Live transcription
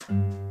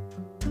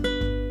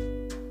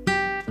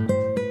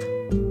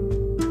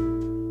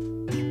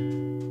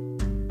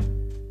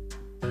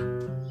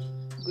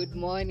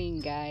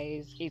morning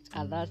guys, it's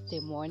a Thursday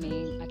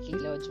morning. At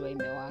least leo jua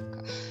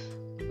imewaka.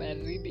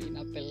 Baridi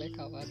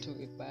inapeleka watu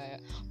vibaya.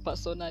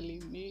 Personally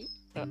me,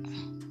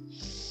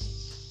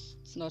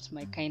 it's not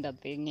my kind of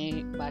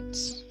thing, but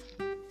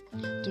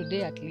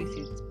today at least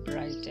it's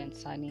bright and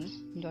sunny.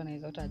 Ndio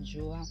anaweza ota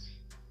jua.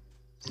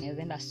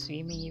 Naenda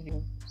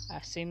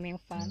swimming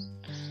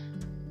fun.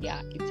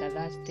 Yeah, it's a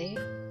Thursday.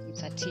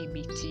 It's a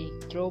TBT,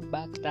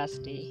 Throwback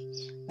Thursday.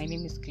 My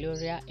name is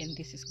Gloria and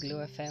this is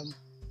Glow FM.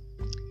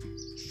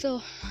 So,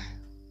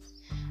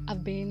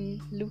 I've been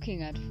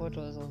looking at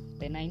photos of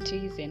the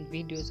 90s and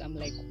videos. I'm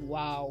like,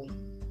 wow,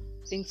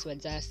 things were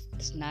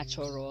just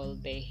natural.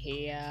 The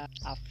hair,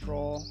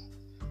 afro,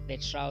 the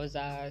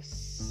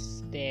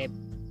trousers,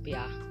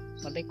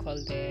 what they call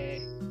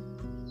the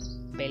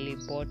belly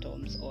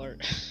bottoms or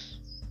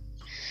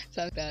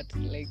something that,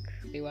 like,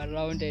 they were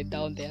rounded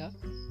down there.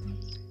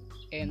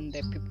 And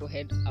the people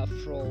had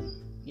afro.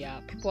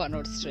 Yeah, people are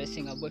not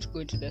stressing about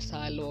going to the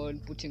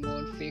salon, putting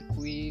on fake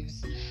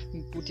weaves,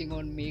 putting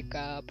on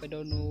makeup, I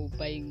don't know,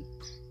 buying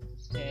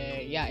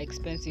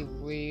expensive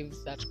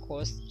weaves that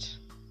cost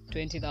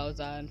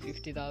 20,000,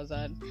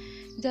 50,000.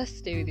 Just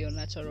stay with your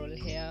natural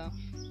hair.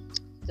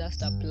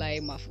 Just apply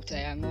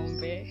mafuta ya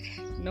ng'ombe.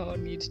 No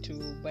need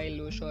to buy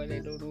lotion, I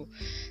don't know.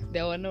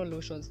 There were no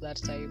lotions that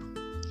time.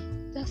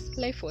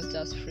 Life was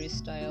just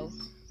freestyle.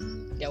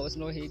 There was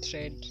no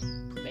hatred.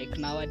 Like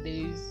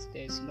nowadays,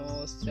 there's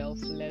no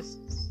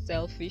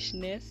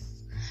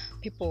selfishness.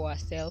 People were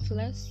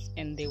selfless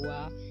and they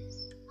were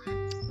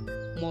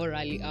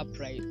morally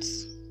upright.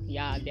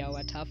 Yeah, there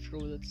were tough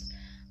rules.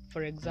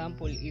 For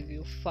example, if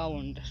you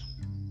found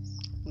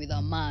with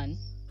a man,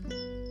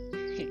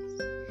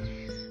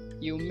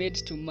 you made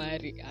to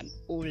marry an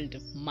old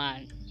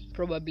man.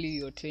 Probably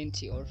you're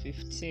 20 or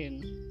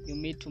 15. You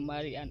made to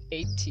marry an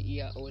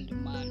 80-year-old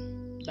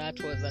man.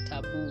 That was a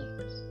taboo.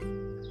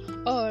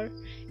 Or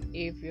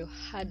if you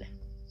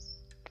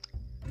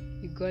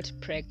got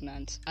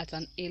pregnant at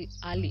an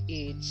early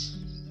age,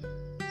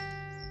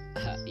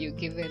 you're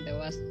given the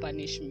worst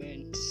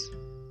punishment.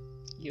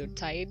 You're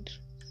tied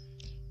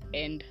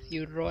and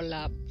you roll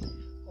up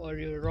or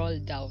you roll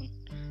down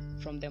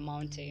from the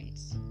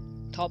mountains,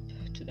 top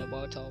to the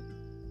bottom.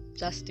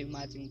 Just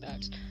imagine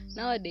that.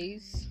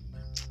 Nowadays,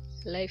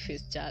 life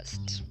is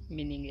just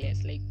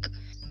meaningless. Like,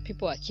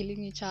 people are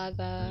killing each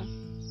other,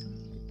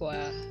 people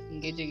are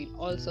engaging in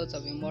all sorts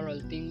of immoral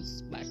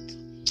things, but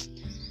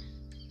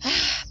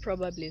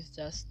probably it's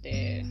just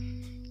the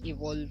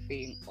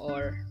evolving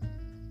or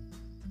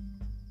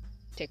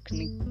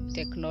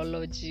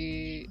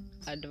technology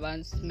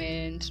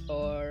advancement,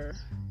 or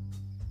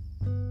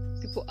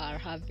people are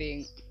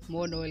having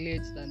more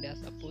knowledge than they're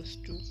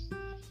supposed to.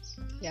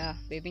 Yeah,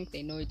 they think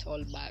they know it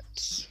all, but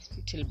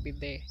it will be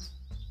the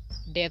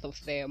death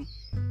of them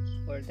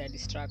or their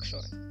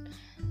destruction.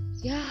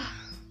 Yeah,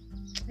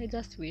 I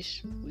just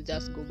wish we'll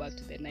just go back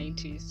to the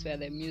 90s where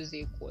the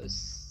music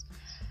was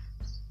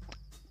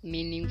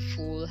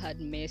meaningful, had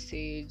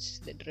message,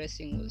 the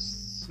dressing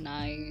was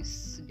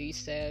nice,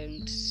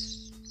 decent,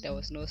 there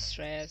was no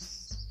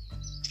stress.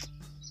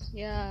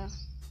 Yeah,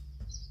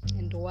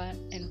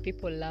 and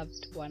people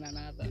loved one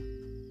another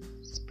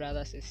as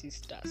brothers and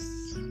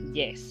sisters.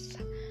 Yes.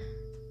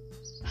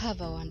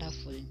 Have a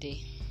wonderful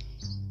day.